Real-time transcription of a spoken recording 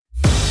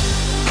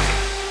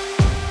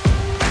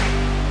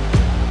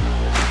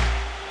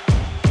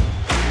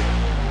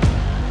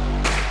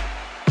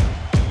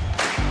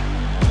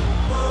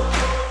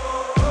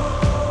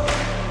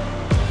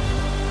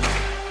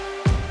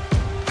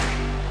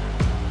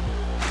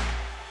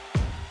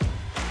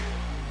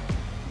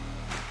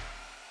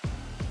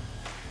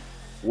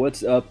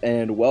What's up,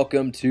 and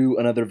welcome to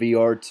another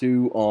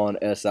VR2 on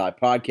SI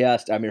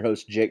Podcast. I'm your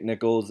host, Jake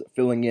Nichols,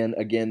 filling in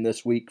again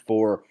this week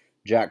for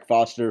Jack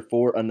Foster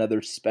for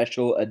another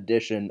special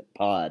edition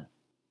pod.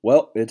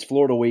 Well, it's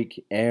Florida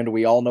week, and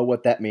we all know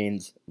what that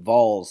means.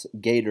 Vols,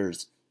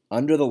 Gators,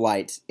 under the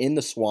lights, in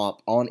the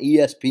swamp, on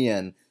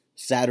ESPN,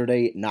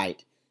 Saturday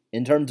night.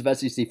 In terms of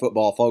SEC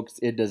football, folks,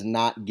 it does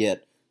not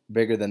get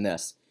bigger than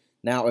this.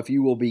 Now, if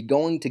you will be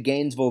going to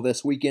Gainesville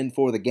this weekend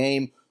for the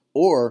game,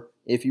 or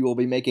if you will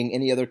be making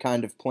any other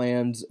kind of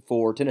plans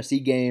for Tennessee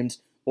games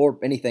or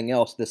anything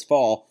else this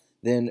fall,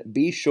 then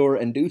be sure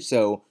and do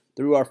so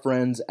through our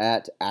friends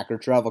at Acker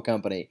Travel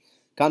Company.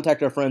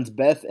 Contact our friends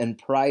Beth and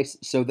Price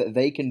so that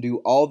they can do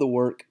all the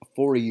work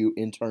for you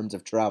in terms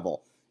of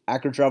travel.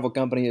 Acker Travel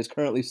Company is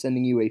currently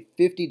sending you a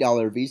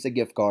 $50 Visa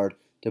gift card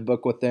to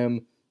book with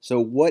them, so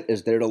what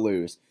is there to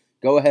lose?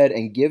 Go ahead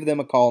and give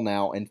them a call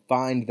now and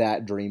find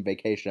that dream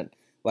vacation.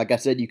 Like I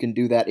said, you can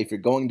do that if you're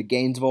going to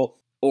Gainesville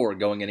or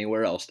going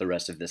anywhere else the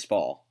rest of this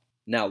fall.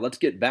 Now, let's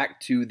get back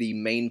to the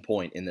main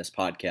point in this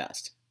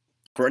podcast.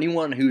 For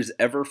anyone who's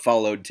ever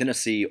followed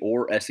Tennessee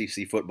or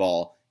SEC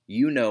football,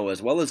 you know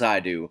as well as I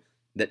do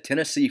that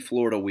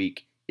Tennessee-Florida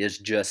week is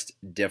just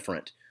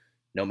different.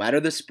 No matter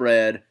the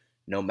spread,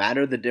 no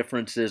matter the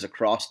differences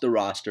across the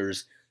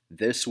rosters,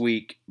 this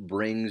week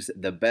brings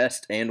the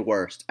best and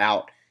worst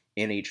out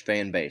in each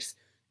fan base.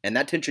 And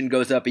that tension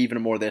goes up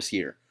even more this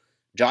year.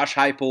 Josh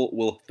Heupel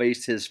will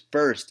face his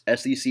first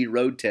SEC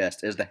road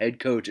test as the head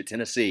coach at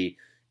Tennessee,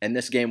 and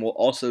this game will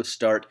also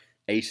start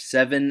a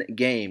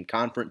 7-game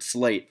conference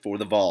slate for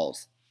the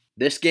Vols.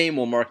 This game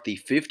will mark the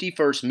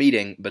 51st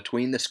meeting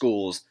between the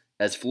schools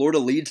as Florida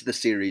leads the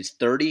series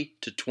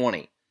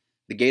 30-20.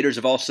 The Gators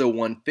have also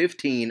won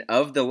 15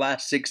 of the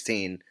last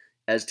 16,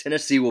 as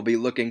Tennessee will be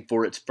looking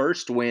for its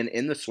first win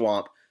in the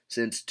swamp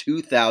since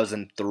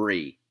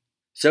 2003.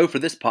 So for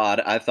this pod,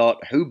 I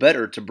thought who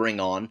better to bring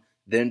on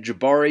than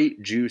Jabari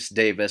Juice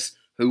Davis,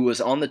 who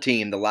was on the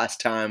team the last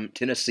time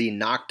Tennessee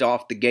knocked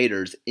off the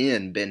Gators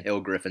in Ben Hill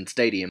Griffin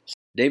Stadium.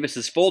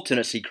 Davis's full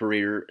Tennessee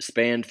career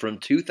spanned from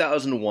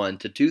 2001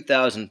 to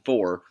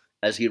 2004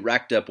 as he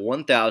racked up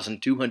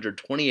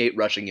 1,228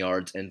 rushing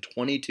yards and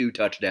 22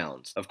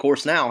 touchdowns. Of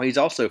course, now he's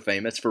also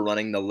famous for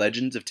running the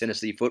Legends of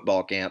Tennessee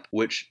football camp,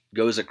 which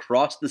goes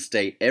across the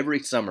state every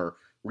summer,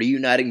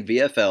 reuniting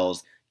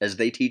VFLs as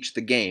they teach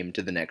the game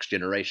to the next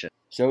generation.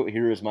 So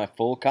here is my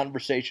full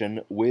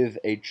conversation with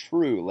a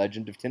true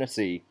legend of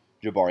Tennessee,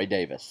 Jabari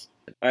Davis.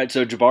 All right,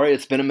 so Jabari,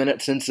 it's been a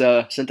minute since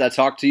I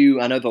talked to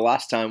you. I know the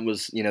last time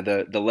was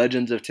the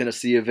Legends of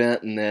Tennessee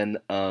event, and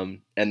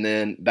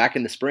then back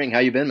in the spring. How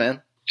you been,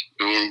 man?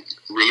 Doing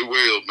really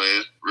well,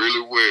 man.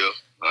 Really well.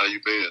 How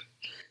you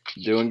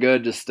been? Doing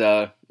good. Just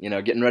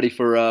getting ready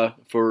for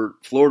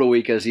Florida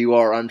week as you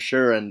are, I'm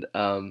sure, and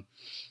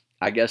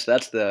I guess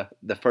that's the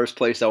first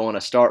place I want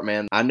to start,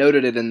 man. I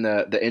noted it in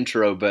the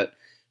intro, but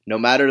no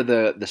matter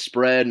the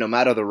spread, no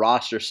matter the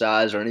roster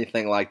size or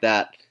anything like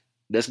that,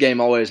 this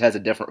game always has a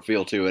different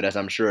feel to it, as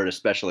I'm sure it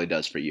especially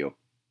does for you.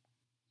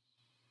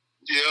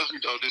 Yeah,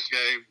 this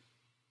game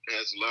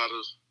has a lot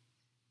of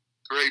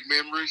great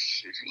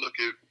memories. If you look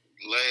at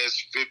the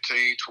last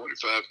 15,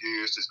 25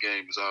 years, this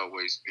game has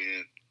always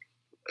been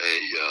a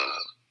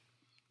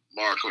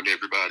mark on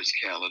everybody's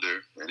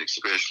calendar, and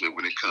especially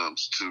when it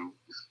comes to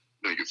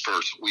your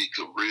first week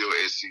of real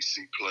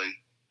SEC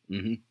play.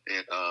 Mm-hmm.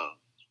 And,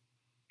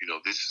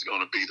 this is going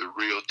to be the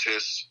real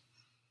test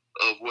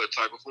of what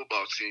type of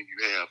football team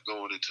you have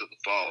going into the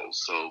fall.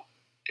 So,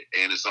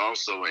 and it's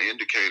also an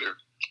indicator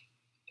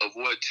of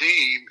what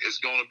team is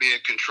going to be in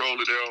control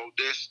of their own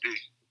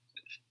destiny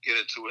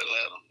getting to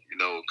Atlanta.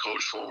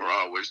 Coach Former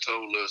always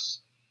told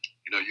us,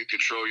 you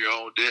control your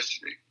own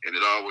destiny, and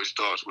it always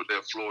starts with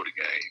that Florida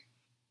game.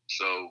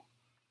 So,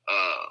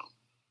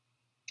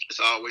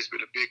 it's always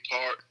been a big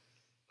part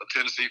of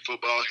Tennessee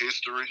football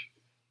history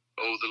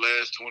over the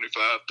last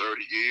 25,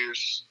 30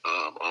 years.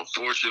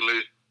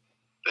 Unfortunately,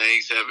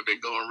 things haven't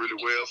been going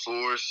really well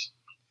for us,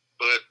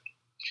 but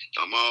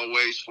I'm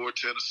always for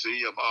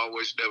Tennessee. I'm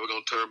always never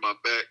going to turn my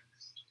back.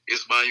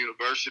 It's my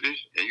university,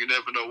 and you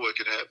never know what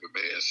can happen,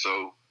 man.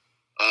 So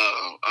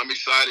I'm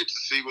excited to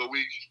see what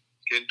we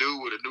can do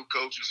with a new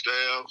coaching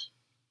staff,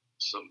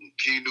 some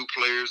key new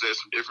players at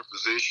some different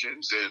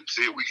positions, and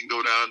see if we can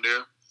go down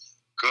there,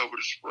 cover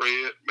the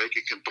spread, make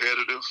it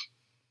competitive,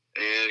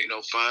 and,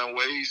 find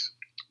ways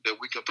that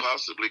we can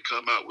possibly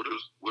come out with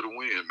a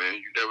win, man.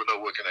 You never know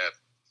what can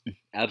happen.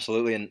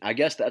 Absolutely, and I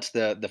guess that's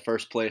the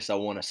first place I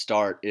want to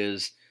start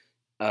is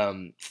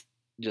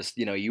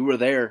you were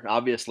there,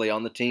 obviously,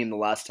 on the team the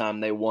last time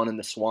they won in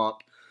the swamp.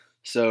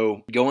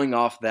 So going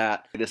off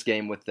that, this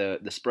game with the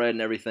spread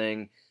and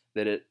everything,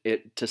 that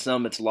it to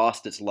some it's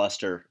lost its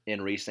luster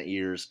in recent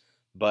years.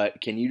 But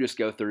can you just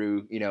go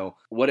through,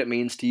 what it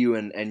means to you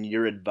and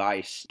your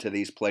advice to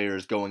these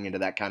players going into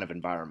that kind of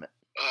environment?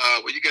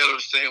 Well, you got to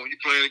understand, when you're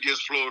playing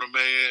against Florida,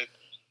 man,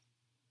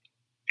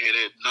 and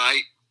at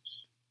night,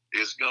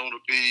 it's going to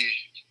be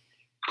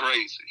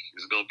crazy.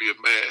 It's going to be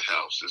a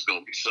madhouse. It's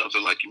going to be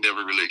something like you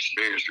never really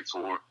experienced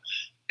before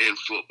in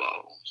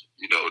football.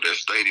 That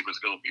stadium is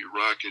going to be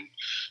rocking.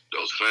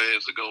 Those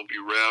fans are going to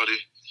be rowdy.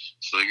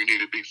 So you need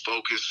to be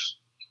focused.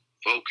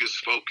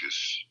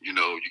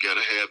 You got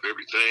to have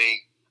everything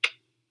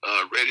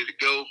ready to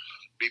go.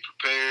 Be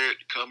prepared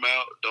to come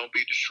out. Don't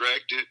be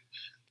distracted.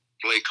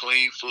 Play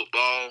clean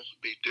football.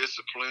 Be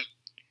disciplined.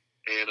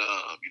 And,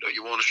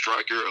 you want to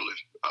strike early.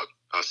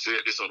 I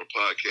said this on the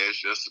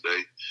podcast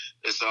yesterday.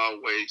 It's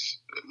always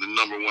the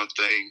number one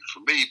thing for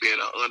me, being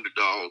an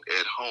underdog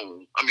at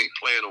home.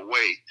 Playing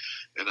away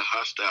in a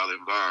hostile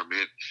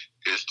environment,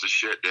 is to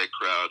shut that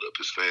crowd up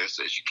as fast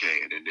as you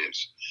can. And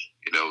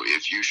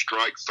if you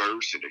strike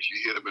first and if you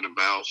hit them in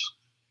the mouth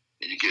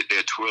and you get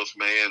that 12th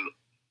man,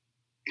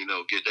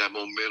 get that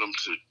momentum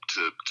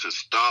to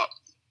stop,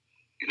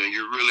 you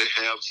really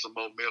have some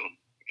momentum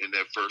in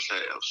that first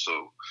half.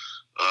 So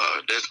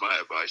that's my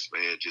advice,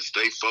 man. Just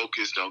stay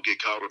focused. Don't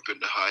get caught up in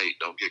the hype.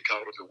 Don't get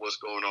caught up in what's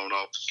going on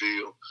off the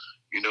field.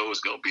 It's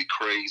going to be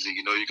crazy.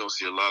 You're going to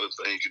see a lot of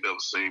things you've never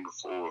seen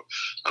before.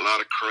 A lot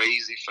of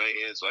crazy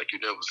fans like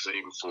you've never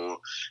seen before.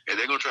 And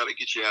they're going to try to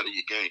get you out of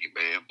your game,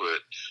 man.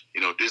 But,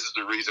 this is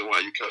the reason why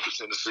you come to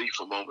Tennessee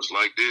for moments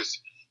like this.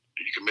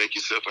 You can make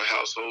yourself a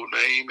household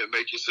name and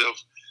make yourself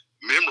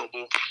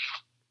memorable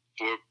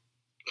for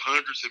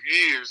hundreds of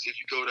years if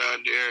you go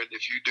down there and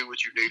if you do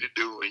what you need to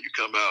do and you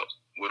come out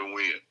with a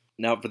win.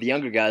 Now, for the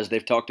younger guys,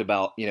 they've talked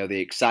about, the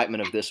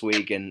excitement of this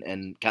week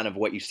and kind of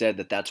what you said,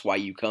 that's why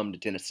you come to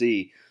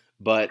Tennessee.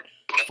 But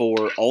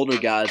for older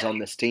guys on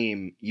this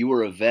team, you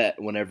were a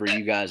vet whenever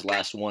you guys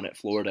last won at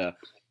Florida.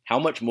 How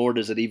much more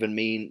does it even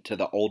mean to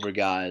the older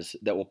guys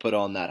that will put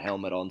on that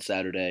helmet on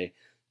Saturday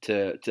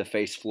to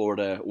face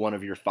Florida one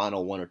of your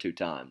final one or two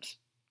times?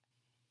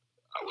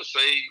 I would say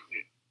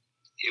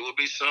it will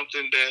be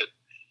something that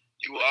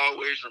you will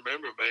always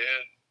remember,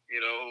 man.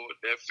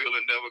 That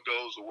feeling never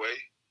goes away.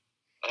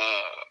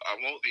 I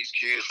want these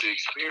kids to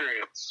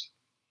experience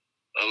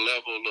a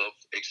level of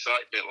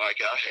excitement like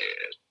I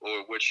had, or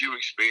what you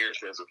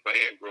experienced as a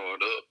fan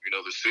growing up.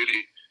 The city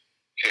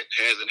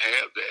hasn't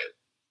had that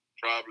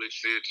probably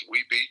since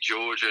we beat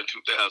Georgia in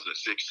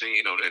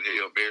 2016 on that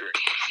Hail Mary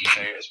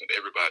pass when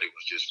everybody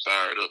was just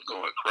fired up,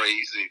 going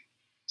crazy.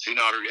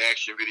 Seeing all the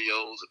reaction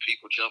videos of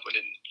people jumping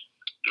in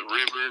the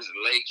rivers and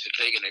lakes and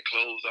taking their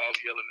clothes off,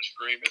 yelling and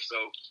screaming. So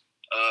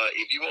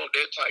if you want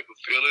that type of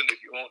feeling, if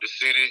you want the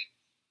city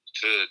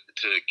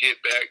to get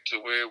back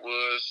to where it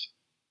was,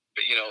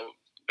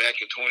 back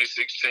in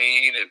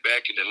 2016 and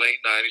back in the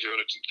late 90s,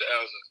 early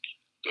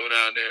 2000s, go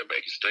down there and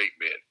make a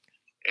statement.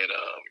 And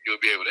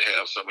you'll be able to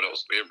have some of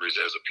those memories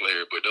as a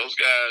player. But those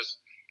guys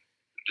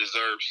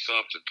deserve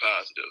something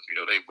positive.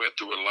 They went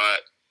through a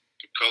lot,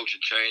 the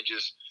coaching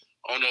changes.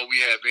 I don't know if we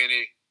have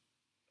any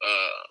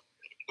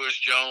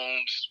Bush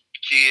Jones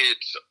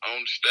kids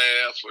on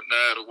staff or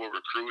not, or were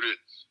recruited,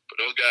 but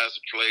those guys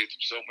have played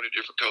through so many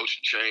different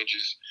coaching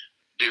changes,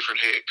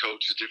 different head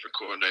coaches, different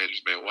coordinators.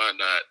 Man, why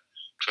not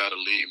try to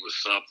leave with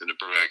something to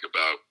brag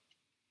about?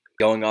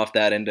 Going off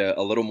that into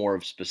a little more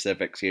of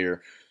specifics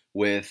here,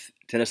 with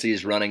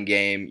Tennessee's running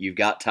game, you've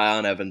got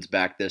Tyon Evans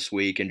back this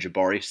week and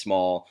Jabari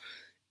Small.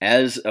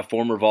 As a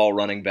former Vol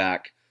running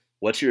back,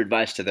 what's your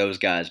advice to those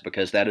guys?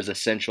 Because that is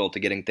essential to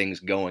getting things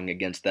going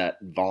against that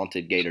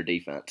vaunted Gator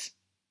defense.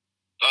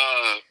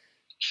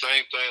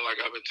 Same thing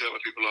like I've been telling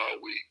people all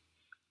week.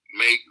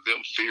 Make them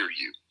fear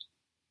you.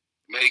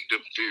 Make them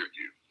fear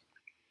you.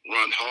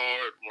 Run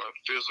hard, run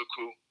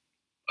physical.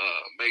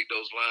 Make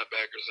those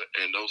linebackers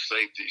and those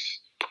safeties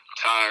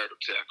tired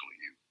of tackling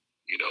you.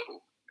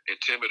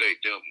 Intimidate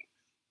them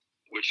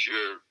with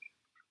your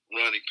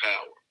running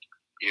power.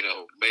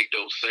 Make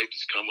those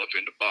safeties come up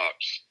in the box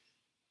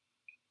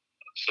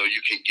so you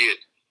can get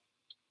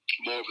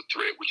more of a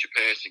threat with your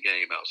passing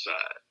game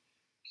outside.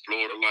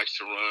 Florida likes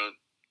to run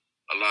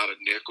a lot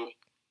of nickel,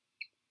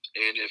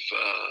 and if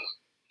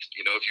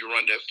you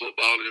run that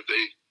football, and if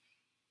they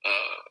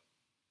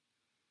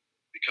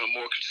become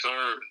more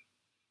concerned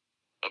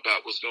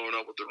about what's going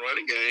on with the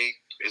running game,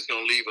 it's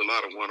going to leave a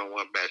lot of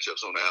one-on-one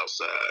matchups on the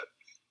outside.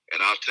 And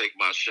I'll take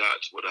my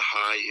shots with a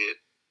high hit,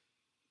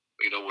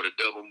 with a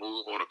double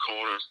move on a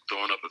corner,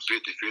 throwing up a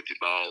 50-50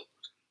 ball.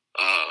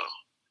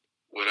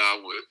 Then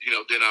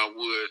I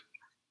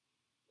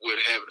would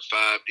having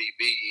 5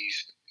 DBs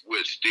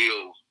with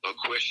still a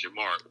question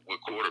mark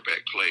with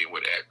quarterback play and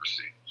with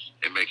accuracy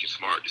and making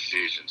smart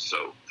decisions.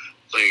 So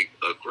I think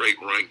a great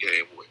run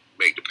game would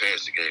make the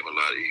passing game a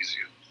lot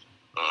easier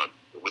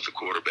with the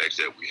quarterbacks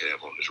that we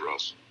have on this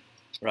roster.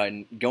 Right,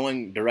 and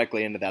going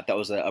directly into that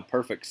was a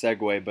perfect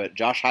segue, but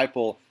Josh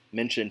Heupel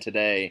mentioned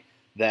today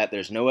that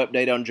there's no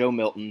update on Joe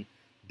Milton,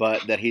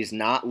 but that he's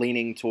not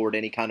leaning toward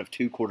any kind of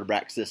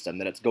 2-quarterback system,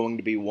 that it's going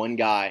to be one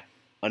guy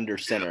under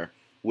center. Yeah.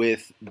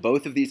 With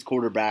both of these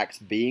quarterbacks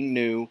being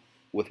new,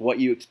 with what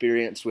you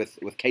experienced with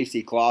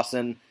Casey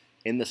Clausen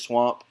in the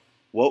Swamp,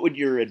 what would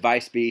your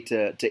advice be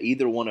to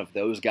either one of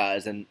those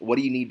guys, and what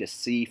do you need to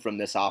see from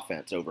this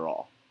offense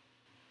overall?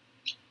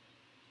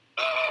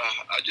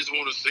 I just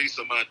want to see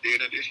some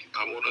identity.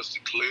 I want us to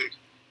click.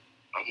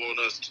 I want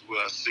us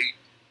to see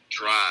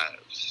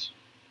drives.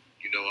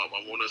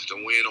 I want us to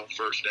win on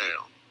first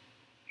down.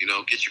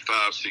 Get you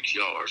 5-6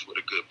 yards with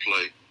a good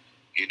play.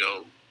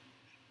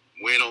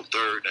 Win on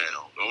third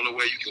down. The only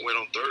way you can win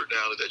on third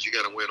down is that you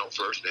got to win on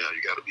first down.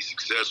 You got to be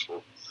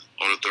successful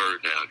on a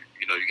third down.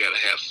 You got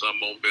to have some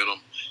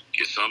momentum,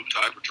 get some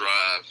type of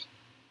drive,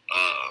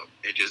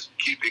 and just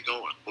keep it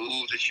going.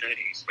 Move the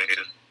chains,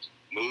 man.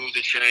 Move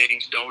the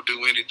chains. Don't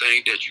do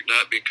anything that you've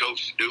not been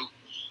coached to do.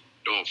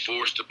 Don't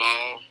force the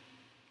ball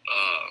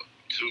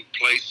to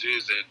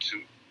places and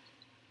to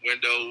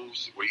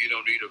windows where you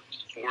don't need to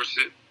force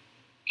it.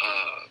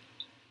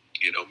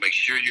 Make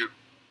sure you're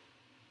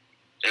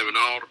having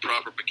all the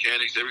proper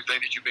mechanics, everything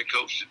that you've been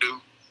coached to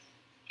do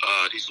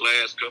these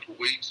last couple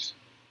weeks,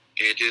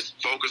 and just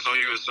focus on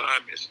your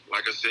assignments.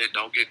 Like I said,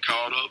 don't get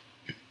caught up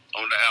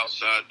on the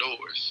outside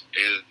doors.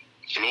 And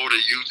Florida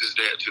uses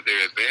that to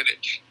their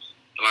advantage.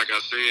 Like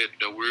I said,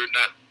 we're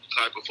not the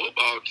type of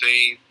football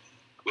team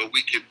where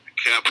we can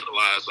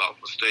capitalize off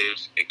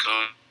mistakes and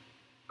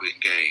conflict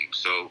games.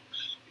 So,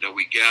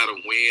 we got to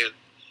win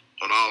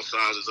on all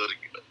sides of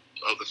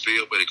the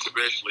field, but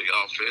especially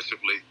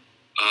offensively.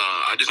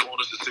 I just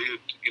want us to see it,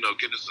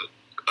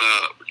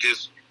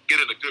 just get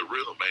in a good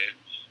rhythm, man.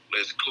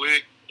 Let's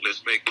click.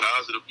 Let's make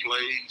positive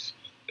plays.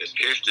 Let's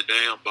catch the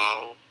damn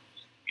ball.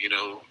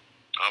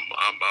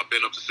 I've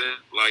been upset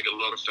like a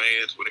lot of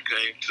fans when it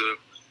came to,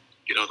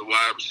 the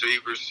wide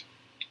receivers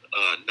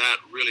not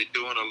really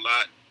doing a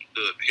lot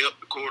to help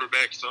the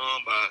quarterback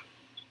some by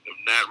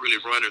not really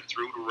running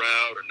through the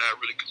route or not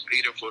really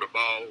competing for the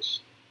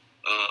balls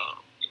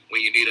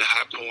when you need a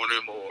high point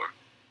him or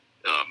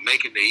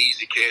making the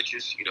easy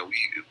catches. We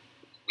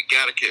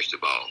got to catch the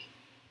ball.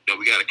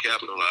 We got to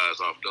capitalize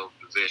off those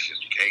possessions.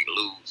 You can't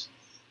lose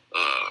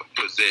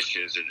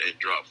possessions and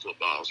drop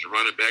footballs. The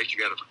running backs, you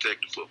got to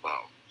protect the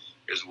football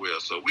as well.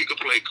 So we can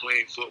play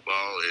clean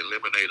football and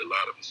eliminate a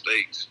lot of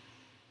mistakes.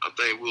 I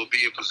think we'll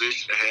be in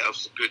position to have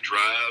some good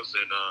drives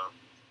and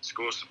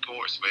score some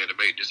points, man, to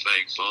make this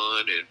thing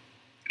fun and,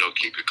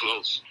 keep it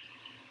close.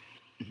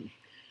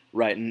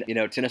 Right, and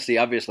Tennessee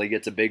obviously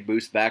gets a big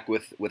boost back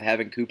with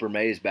having Cooper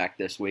Mays back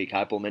this week.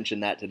 Heupel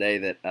mentioned that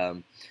today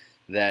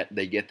that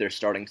they get their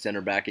starting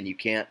center back, and you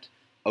can't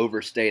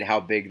overstate how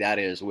big that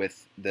is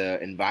with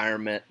the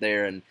environment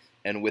there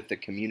and with the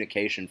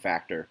communication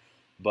factor.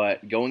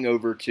 But going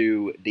over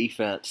to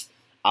defense,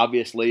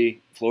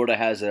 obviously Florida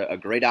has a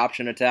great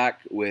option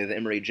attack with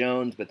Emory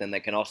Jones, but then they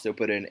can also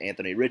put in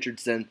Anthony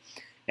Richardson,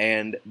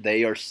 and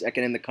they are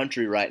second in the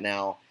country right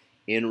now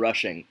in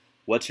rushing.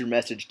 What's your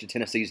message to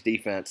Tennessee's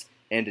defense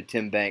and to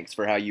Tim Banks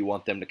for how you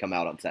want them to come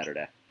out on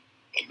Saturday?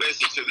 My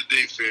message to the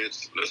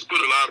defense, let's put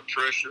a lot of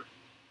pressure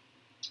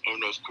on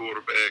those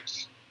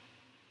quarterbacks.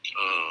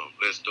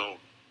 Let's don't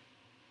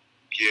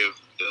give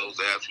those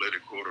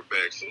athletic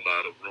quarterbacks a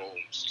lot of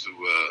rooms to,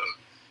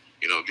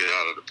 get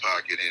out of the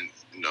pocket and,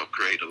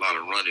 create a lot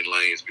of running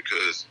lanes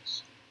because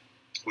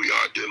we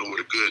are dealing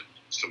with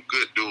some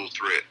good dual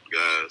threat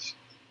guys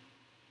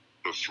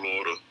for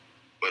Florida.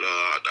 But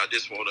I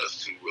just want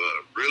us to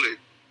really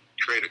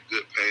create a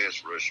good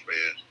pass rush,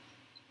 man.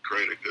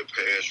 Create a good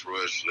pass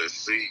rush. Let's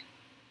see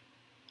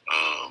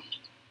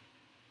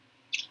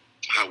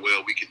how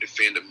well we can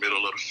defend the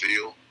middle of the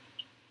field.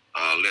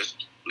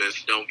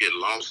 Let's don't get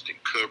lost in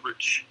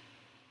coverage.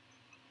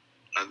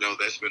 I know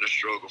that's been a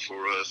struggle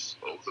for us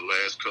over the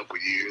last couple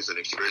of years, and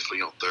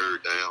especially on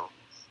third down.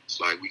 It's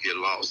like we get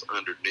lost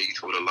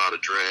underneath with a lot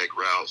of drag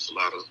routes, a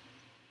lot of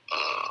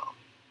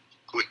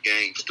quick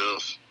game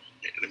stuff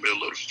in the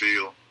middle of the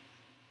field.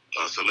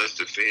 So let's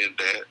defend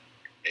that.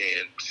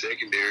 And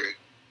secondary,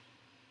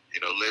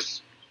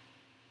 let's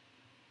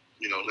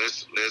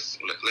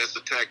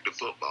attack the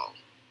football.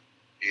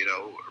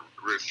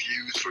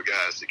 Refuse for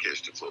guys to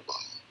catch the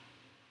football.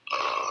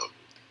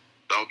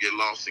 Don't get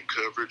lost in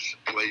coverage.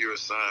 Play your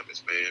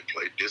assignments, man.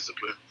 Play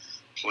discipline,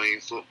 playing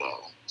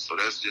football. So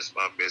that's just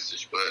my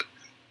message. But,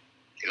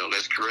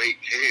 let's create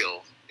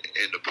hell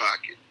in the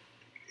pocket.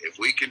 If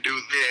we can do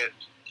that,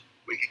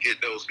 we can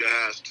get those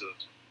guys to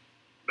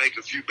make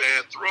a few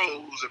bad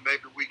throws, and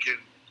maybe we can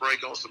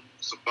break on some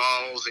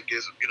balls and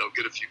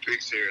get a few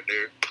picks here and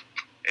there.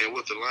 And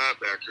with the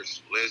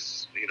linebackers,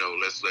 let's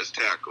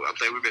tackle. I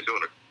think we've been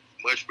doing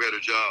a much better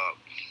job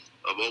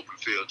of open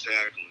field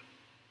tackling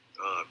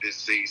this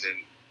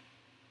season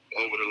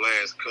over the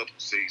last couple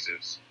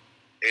seasons.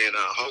 And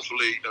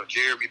hopefully,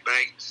 Jeremy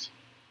Banks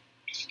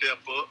step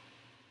up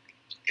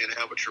and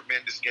have a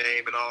tremendous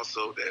game, and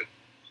also that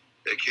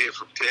kid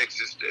from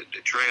Texas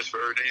that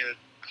transferred in.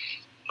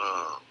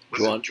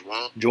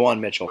 Juwan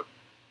Mitchell.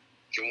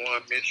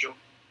 Juwan Mitchell.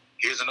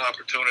 Here's an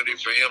opportunity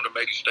for him to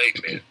make a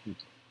statement.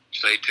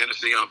 Say,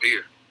 Tennessee, I'm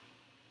here.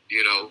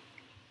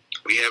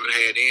 We haven't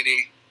had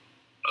any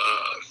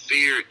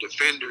feared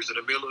defenders in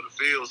the middle of the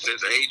field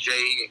since AJ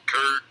and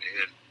Kurt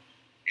and,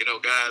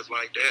 guys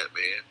like that,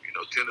 man.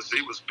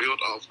 Tennessee was built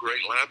off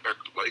great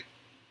linebacker play.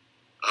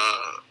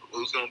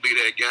 Who's going to be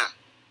that guy?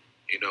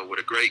 With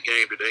a great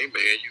game today,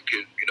 man, you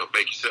can,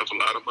 make yourself a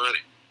lot of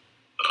money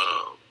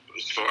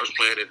as far as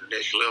playing at the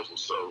next level.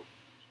 So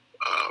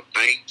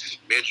Banks,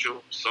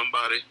 Mitchell,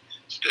 somebody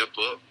step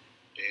up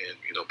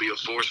and, be a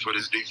force for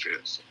this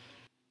defense.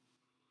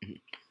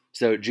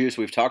 So, Juice,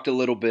 we've talked a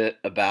little bit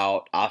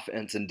about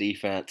offense and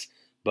defense,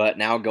 but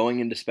now going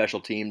into special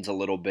teams a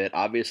little bit,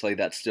 obviously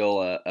that's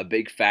still a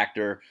big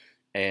factor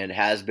and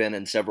has been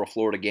in several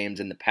Florida games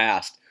in the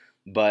past.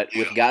 But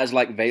with guys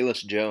like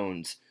Velus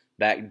Jones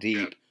back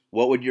deep,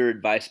 what would your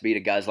advice be to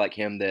guys like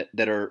him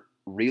that are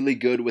really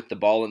good with the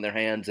ball in their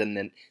hands and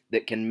then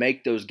that can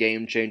make those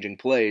game-changing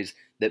plays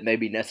that may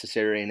be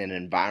necessary in an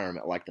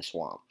environment like the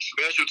Swamp?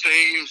 Special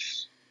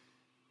teams,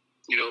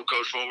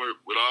 Coach Fulmer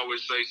would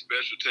always say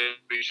special teams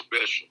be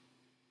special.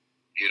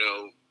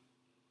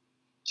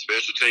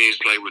 Special teams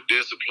play with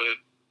discipline.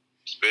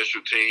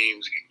 Special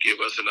teams give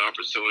us an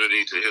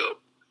opportunity to help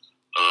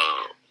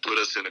put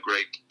us in a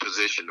great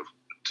position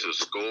to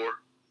score.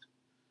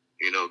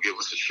 Give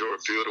us a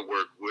short field to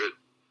work with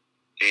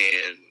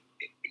and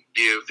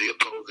give the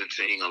opposing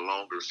team a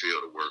longer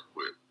field to work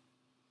with.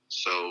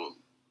 So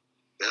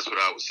that's what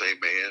I would say,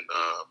 man.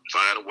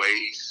 Find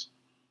ways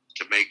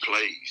to make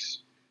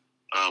plays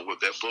with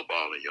that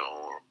football in your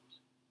arm.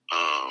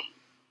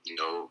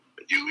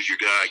 Use your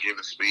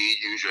God-given speed,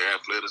 use your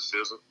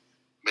athleticism,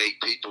 make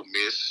people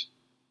miss,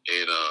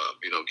 and,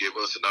 give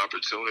us an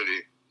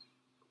opportunity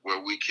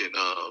where we can,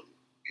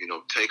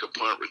 take a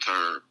punt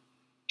return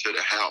to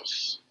the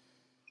house,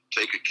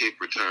 take a kick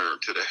return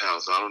to the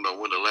house. I don't know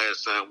when the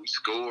last time we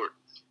scored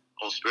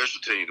on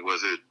special teams.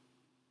 Was it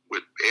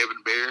with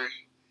Evan Berry?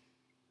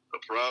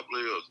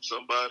 Probably, or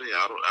somebody.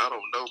 I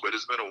don't know, but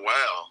it's been a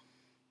while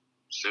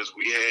since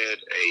we had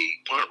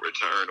a punt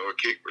return or a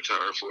kick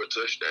return for a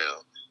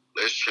touchdown.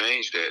 Let's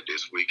change that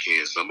this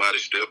weekend. Somebody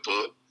step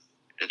up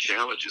and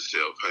challenge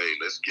yourself. Hey,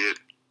 let's get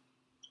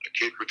a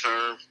kick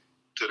return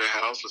to the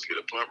house. Let's get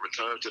a punt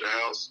return to the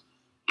house.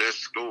 Let's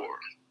score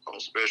on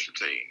special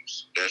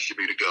teams. That should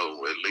be the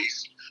goal. At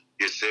least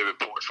get 7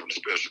 points from the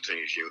special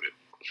teams unit.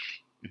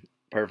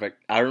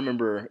 Perfect. I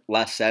remember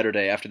last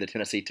Saturday after the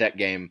Tennessee Tech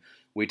game,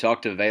 we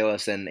talked to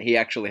Velus, and he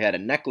actually had a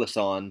necklace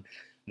on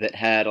that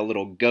had a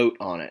little goat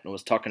on it and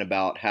was talking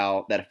about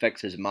how that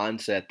affects his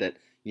mindset that,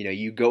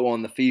 you go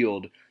on the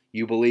field,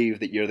 you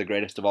believe that you're the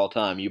greatest of all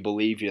time. You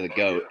believe you're the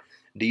GOAT. Yeah.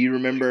 Do you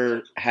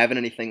remember having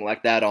anything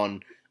like that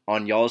on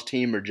y'all's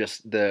team, or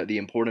just the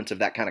importance of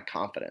that kind of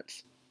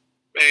confidence?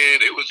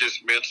 Man, it was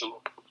just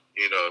mental.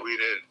 We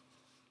didn't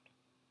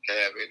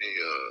have any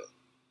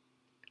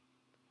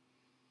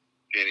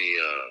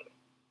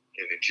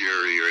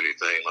jury or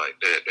anything like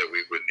that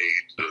we would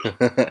need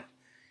to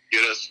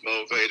get us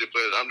motivated.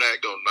 But I'm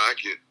not gonna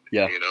knock it.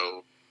 Yeah.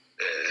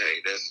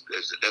 Hey,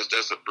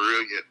 that's a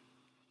brilliant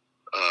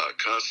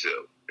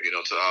concept.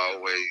 To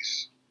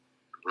always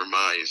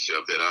remind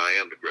yourself that I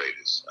am the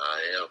greatest.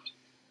 I am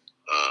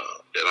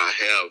that I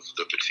have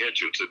the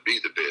potential to be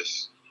the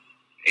best,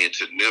 and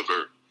to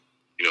never,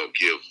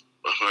 give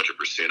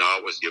 100%. I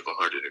always give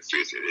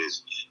 150.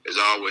 There's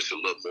always a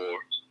little more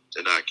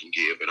than I can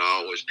give, and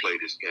I always play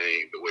this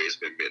game the way it's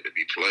been meant to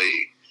be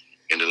played,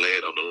 and to lay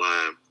it on the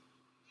line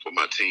for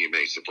my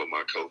teammates and for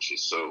my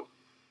coaches. So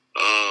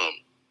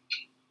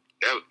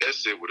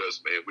that's it with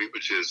us, man. We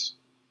were just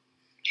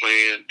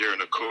playing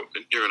during a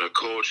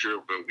culture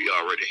where we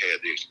already had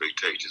the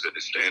expectations and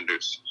the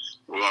standards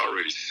were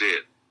already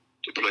set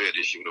to play at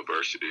this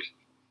university,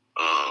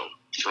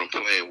 from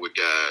playing with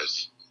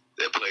guys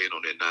that played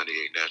on that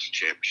 98 national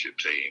championship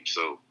team.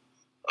 So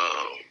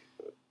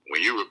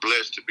when you were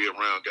blessed to be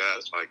around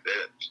guys like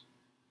that,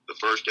 the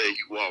first day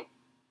you walk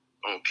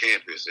on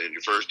campus and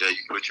the first day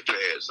you put your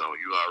pads on,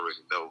 you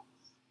already know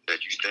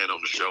that you stand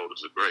on the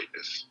shoulders of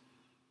greatness.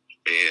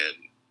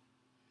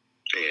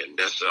 And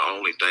that's the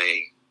only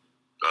thing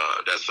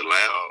that's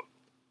allowed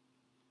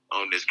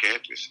on this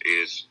campus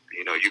is,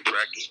 you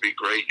practice to be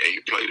great and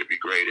you play to be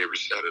great every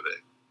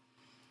Saturday.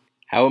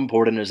 How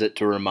important is it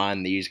to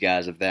remind these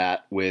guys of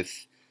that,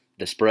 with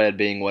the spread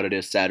being what it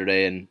is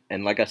Saturday,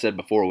 and like I said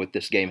before, with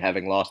this game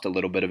having lost a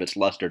little bit of its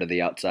luster to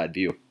the outside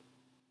view?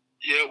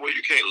 Yeah, well,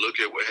 you can't look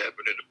at what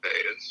happened in the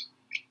past.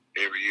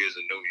 Every year is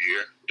a new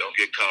year. Don't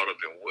get caught up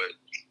in what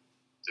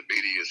the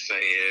media is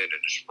saying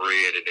and the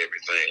spread and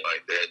everything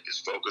like that.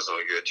 Just focus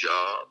on your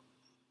job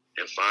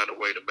and find a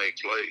way to make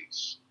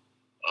plays.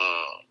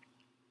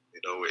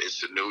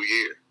 It's a new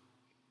year.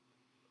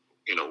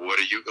 What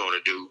are you going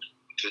to do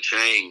to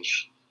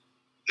change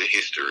the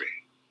history?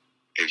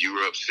 If you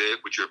were upset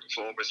with your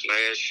performance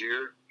last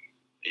year,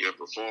 your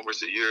performance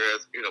the year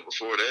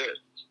before that,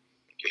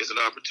 here's an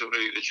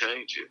opportunity to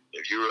change it.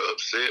 If you were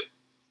upset,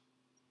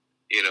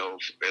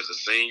 as a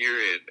senior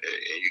and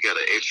you got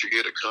an extra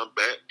year to come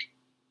back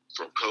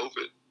from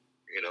COVID,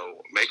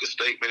 make a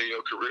statement in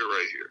your career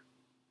right here.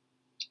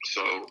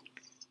 So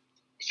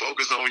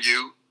focus on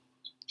you,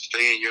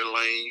 stay in your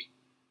lane.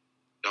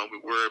 Don't be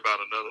worried about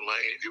another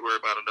lane. If you worry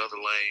about another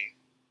lane,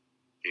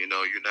 you're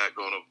not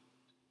going to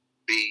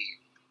be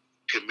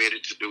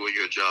committed to doing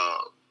your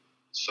job.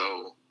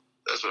 So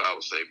that's what I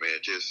would say,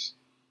 man. Just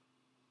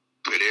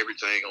put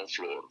everything on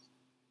Florida.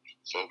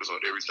 Focus on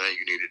everything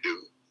you need to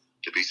do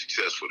to be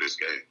successful this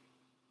game.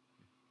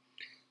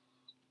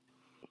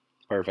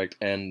 Perfect.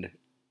 And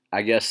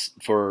I guess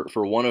for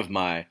one of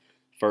my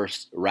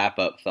first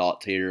wrap-up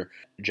thoughts here,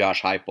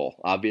 Josh Heupel.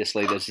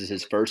 Obviously, this is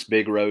his first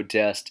big road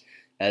test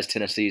as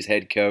Tennessee's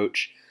head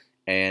coach,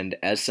 and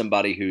as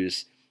somebody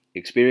who's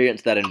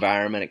experienced that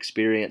environment,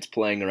 experienced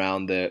playing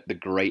around the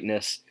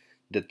greatness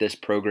that this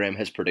program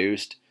has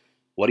produced,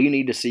 what do you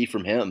need to see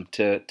from him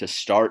to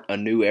start a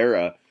new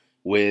era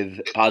with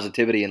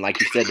positivity and,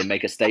 like you said, to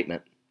make a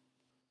statement?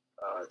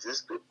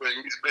 Just what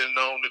he's been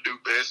known to do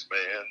best,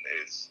 man,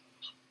 is,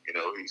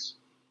 he's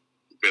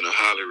been a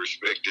highly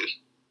respected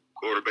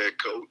quarterback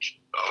coach,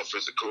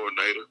 offensive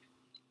coordinator,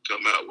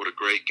 come out with a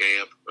great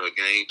game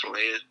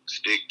plan,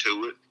 stick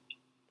to it,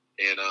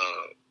 and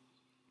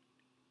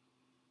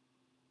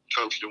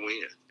coach to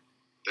win.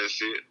 That's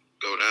it.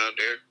 Go down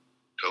there,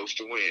 coach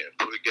to win.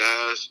 Put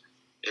guys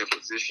in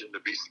position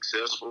to be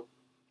successful,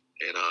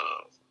 and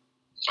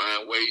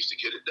find ways to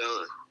get it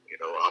done.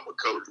 I'm a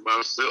coach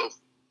myself,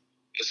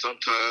 and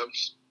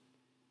sometimes,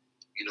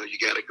 you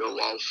got to go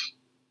off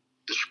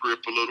the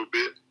script a little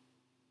bit,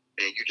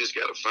 and you just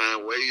got to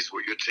find ways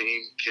where your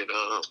team can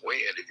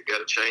win. If you got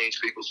to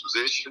change people's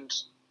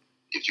positions,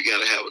 if you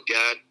got to have a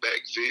guy in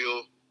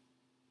backfield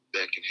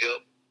that can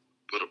help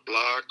put a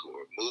block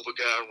or move a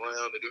guy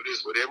around to do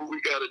this, whatever we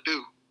got to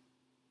do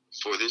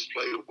for this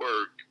play to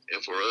work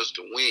and for us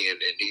to win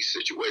in these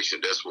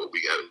situations, that's what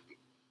we got to do.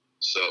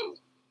 So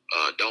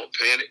don't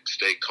panic,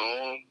 stay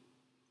calm.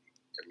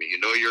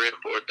 You're in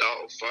for a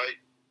dog fight.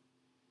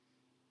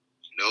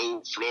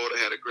 Florida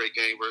had a great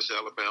game versus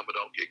Alabama.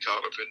 Don't get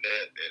caught up in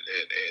that.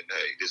 And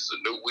hey, this is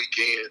a new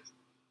weekend,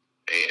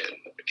 and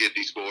get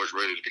these boys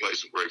ready to play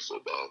some great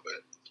football,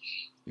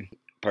 man.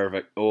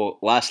 Perfect. Well,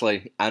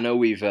 lastly, I know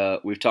we've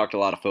talked a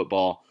lot of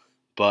football,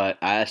 but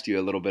I asked you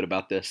a little bit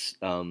about this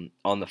on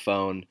the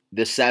phone.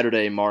 This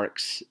Saturday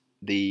marks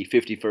the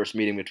 51st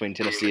meeting between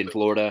Tennessee and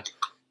Florida,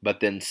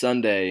 but then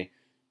Sunday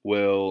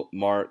will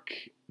mark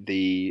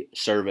the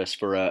service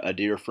for a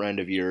dear friend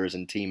of yours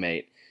and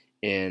teammate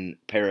in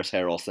Paris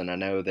Harrelson. I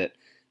know that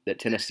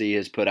Tennessee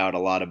has put out a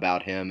lot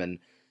about him, and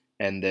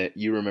that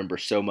you remember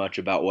so much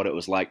about what it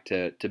was like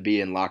to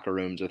be in locker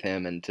rooms with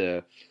him and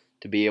to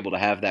be able to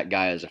have that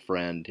guy as a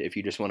friend. If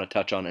you just want to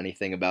touch on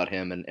anything about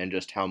him and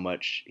just how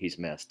much he's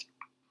missed.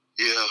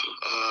 Yeah,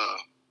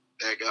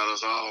 that got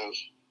us all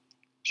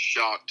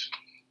shocked,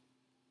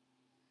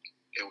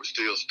 and we're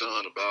still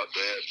stunned about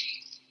that.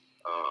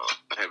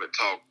 I haven't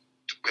talked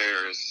to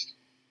Paris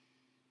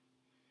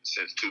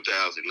since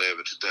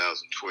 2011,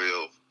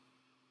 2012.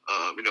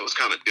 It's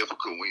kind of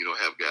difficult when you don't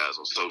have guys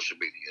on social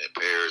media. And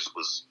Paris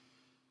was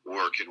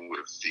working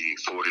with the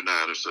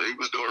 49ers, so he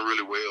was doing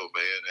really well,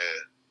 man.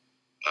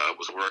 And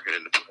was working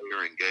in the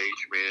player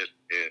engagement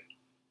and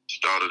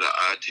started an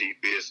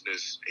IT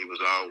business. He was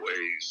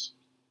always,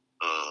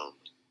 I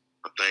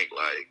think,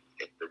 like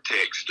the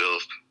tech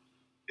stuff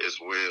as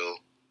well.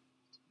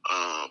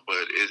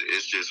 But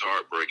it's just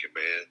heartbreaking,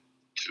 man,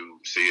 to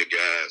see a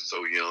guy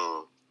so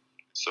young,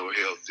 so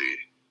healthy,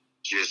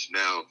 just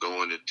now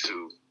going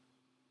into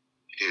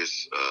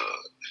his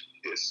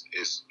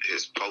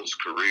post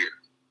career,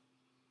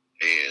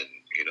 and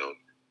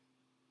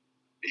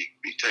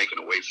be taken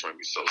away from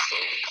you so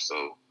soon.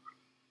 So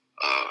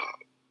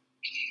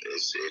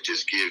it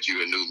just gives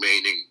you a new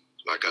meaning,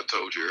 like I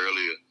told you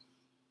earlier,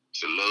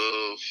 to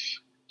love,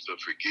 to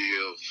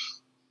forgive,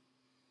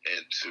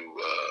 and to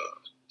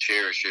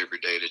cherish every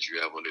day that you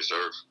have on this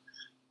earth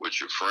with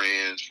your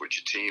friends, with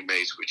your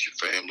teammates, with your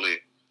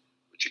family,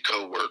 with your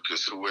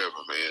coworkers,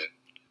 whoever, man.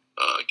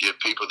 Give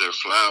people their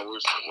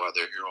flowers while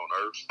they're here on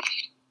earth,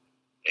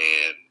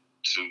 and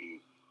to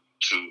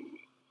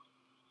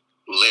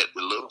let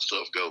the little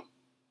stuff go.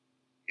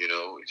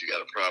 If you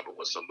got a problem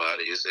with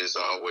somebody, there's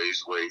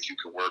always ways you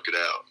can work it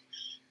out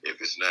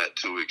if it's not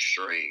too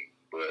extreme.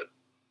 But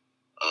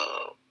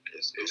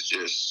it's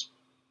just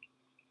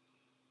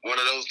one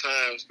of those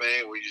times,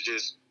 man, where you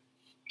just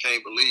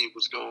can't believe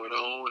what's going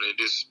on. And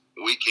this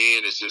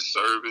weekend is just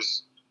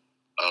service.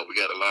 We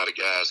got a lot of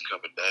guys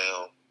coming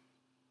down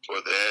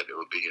for that. It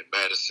will be in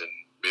Madison,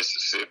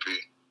 Mississippi,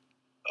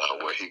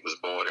 where he was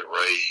born and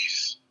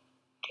raised.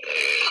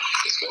 And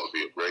it's going to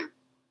be a great,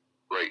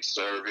 great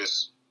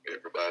service.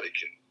 Everybody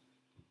can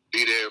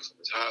be there from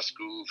his high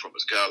school, from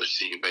his college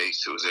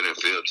teammates to his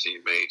NFL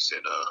teammates,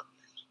 and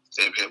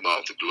send him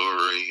off to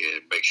glory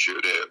and make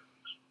sure that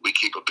we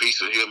keep a piece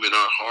of him in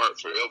our heart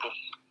forever.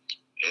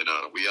 And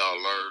we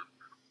all learn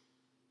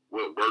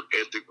what work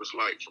ethic was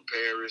like from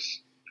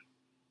Paris,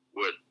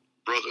 what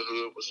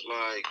brotherhood was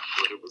like,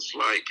 what it was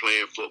like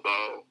playing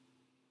football,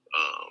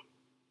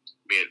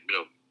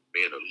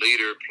 being a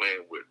leader,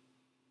 playing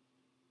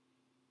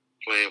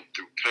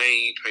through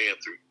pain, playing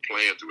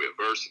through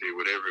adversity,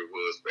 whatever it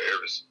was.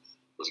 Paris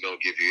was going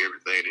to give you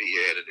everything that he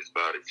had in his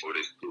body for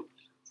this school,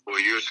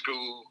 for your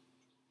school,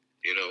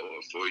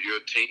 for your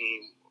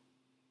team,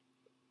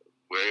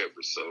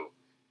 wherever. So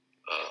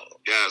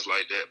guys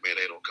like that, man,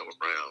 they don't come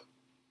around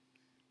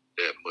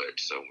that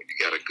much. So when you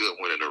got a good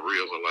one and a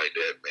real one like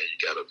that, man, you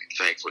got to be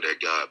thankful that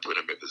God put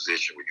him in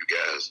position where you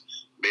guys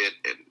met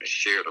and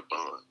shared a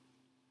bond.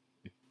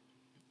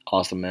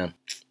 Awesome, man.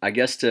 I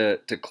guess to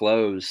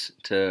close,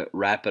 to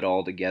wrap it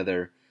all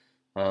together,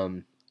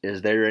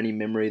 is there any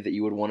memory that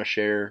you would want to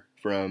share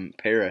from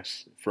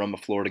Paris, from a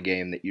Florida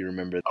game that you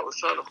remember? I was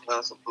trying to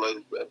find some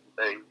plays that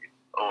day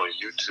on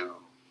YouTube,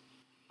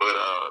 but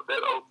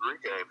that 03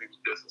 game, he was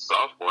just a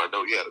sophomore. I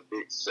know he had a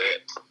big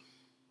set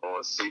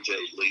on C.J.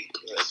 Lee,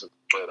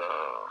 but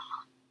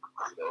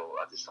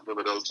I just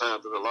remember those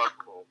times in the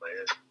locker room,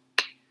 man.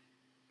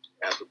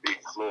 After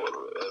beating Florida,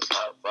 us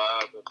high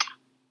five and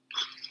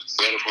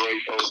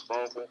celebrate those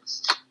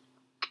moments,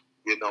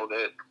 getting on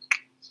that.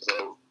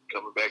 So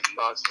coming back to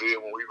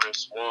Knoxville when we were in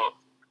Swamp,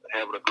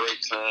 having a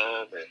great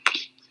time, and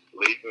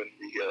leaving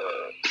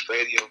the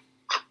stadium,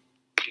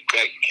 get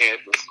back to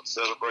campus,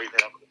 celebrating,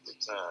 having a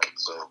good time.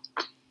 So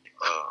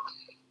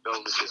those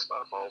are just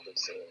my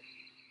moments.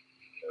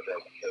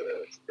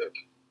 That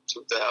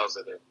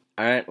 2000.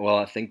 All right, well,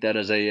 I think that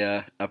is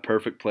a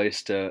perfect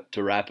place to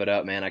wrap it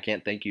up, man. I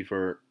can't thank you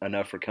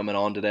enough for coming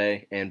on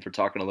today and for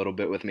talking a little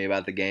bit with me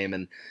about the game.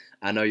 And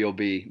I know you'll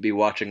be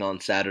watching on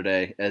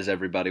Saturday, as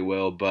everybody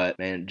will. But,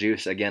 man,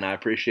 Juice, again, I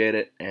appreciate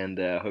it, and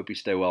hope you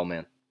stay well,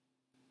 man.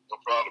 No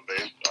problem,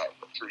 man. I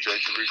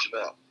appreciate you reaching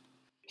out.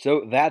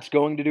 So that's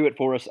going to do it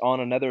for us on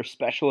another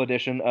special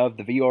edition of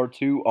the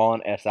VR2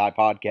 on SI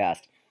podcast.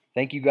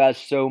 Thank you guys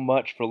so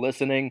much for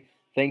listening.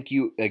 Thank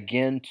you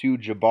again to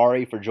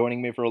Jabari for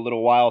joining me for a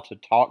little while to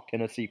talk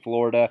Tennessee,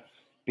 Florida.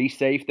 Be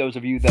safe, those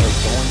of you that are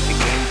going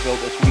to Gainesville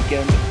this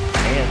weekend,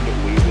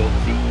 and we will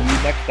see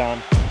you next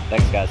time.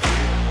 Thanks,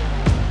 guys.